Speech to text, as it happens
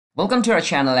Welcome to our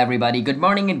channel, everybody. Good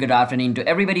morning and good afternoon to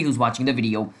everybody who's watching the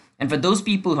video. And for those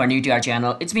people who are new to our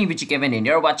channel, it's me, Kevin, and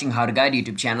you're watching How to Guide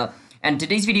YouTube channel. And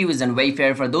today's video is on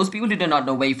WayFair. For those people who do not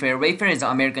know WayFair, WayFair is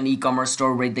an American e-commerce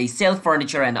store where they sell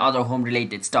furniture and other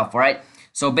home-related stuff, alright?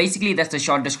 So basically, that's the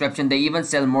short description. They even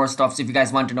sell more stuff. So if you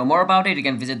guys want to know more about it, you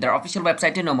can visit their official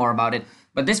website to know more about it.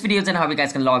 But this video is on how you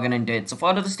guys can log in into it. So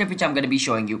follow the step which I'm going to be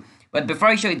showing you. But before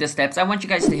I show you the steps, I want you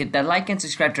guys to hit that like and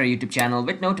subscribe to our YouTube channel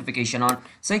with notification on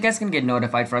so you guys can get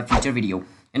notified for a future video.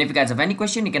 And if you guys have any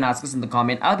question, you can ask us in the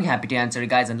comment. I'll be happy to answer you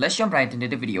guys, and let's jump right into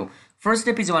the video. First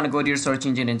step is you want to go to your search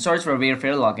engine and search for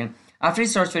WayFair login. After you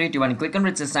search for it, you want to click on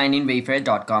where it says sign in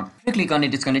wayfair.com. If you click on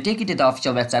it, it's going to take you to the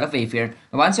official website of WayFair.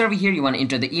 Now once you're over here, you want to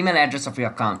enter the email address of your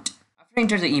account. After you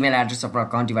enter the email address of your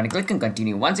account, you want to click on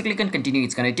continue. Once you click on continue,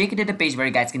 it's going to take you to the page where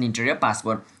you guys can enter your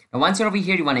password. Now once you're over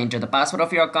here, you want to enter the password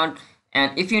of your account.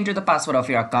 And if you enter the password of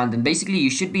your account, then basically you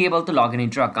should be able to log in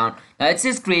into your account. Now it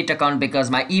says create account because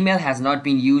my email has not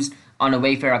been used on a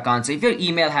WayFair account. So if your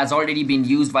email has already been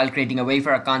used while creating a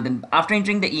WayFair account, then after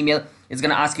entering the email, it's going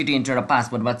to ask you to enter a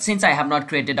password. But since I have not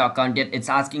created an account yet, it's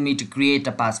asking me to create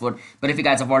a password. But if you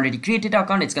guys have already created an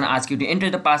account, it's going to ask you to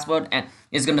enter the password and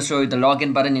it's going to show you the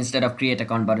login button instead of create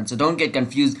account button. So don't get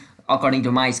confused according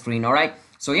to my screen, alright?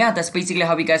 So yeah, that's basically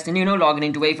how you guys can, log in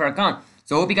into WayFair account.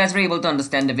 So hope you guys were able to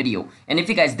understand the video. And if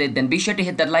you guys did, then be sure to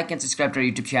hit that like and subscribe to our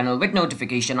YouTube channel with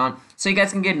notification on so you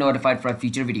guys can get notified for a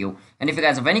future video. And if you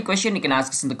guys have any question, you can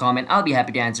ask us in the comment. I'll be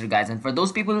happy to answer you guys. And for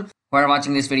those people who are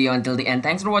watching this video until the end,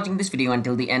 thanks for watching this video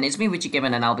until the end. It's me,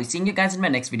 Kevin, and I'll be seeing you guys in my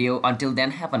next video. Until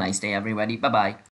then, have a nice day, everybody. Bye-bye.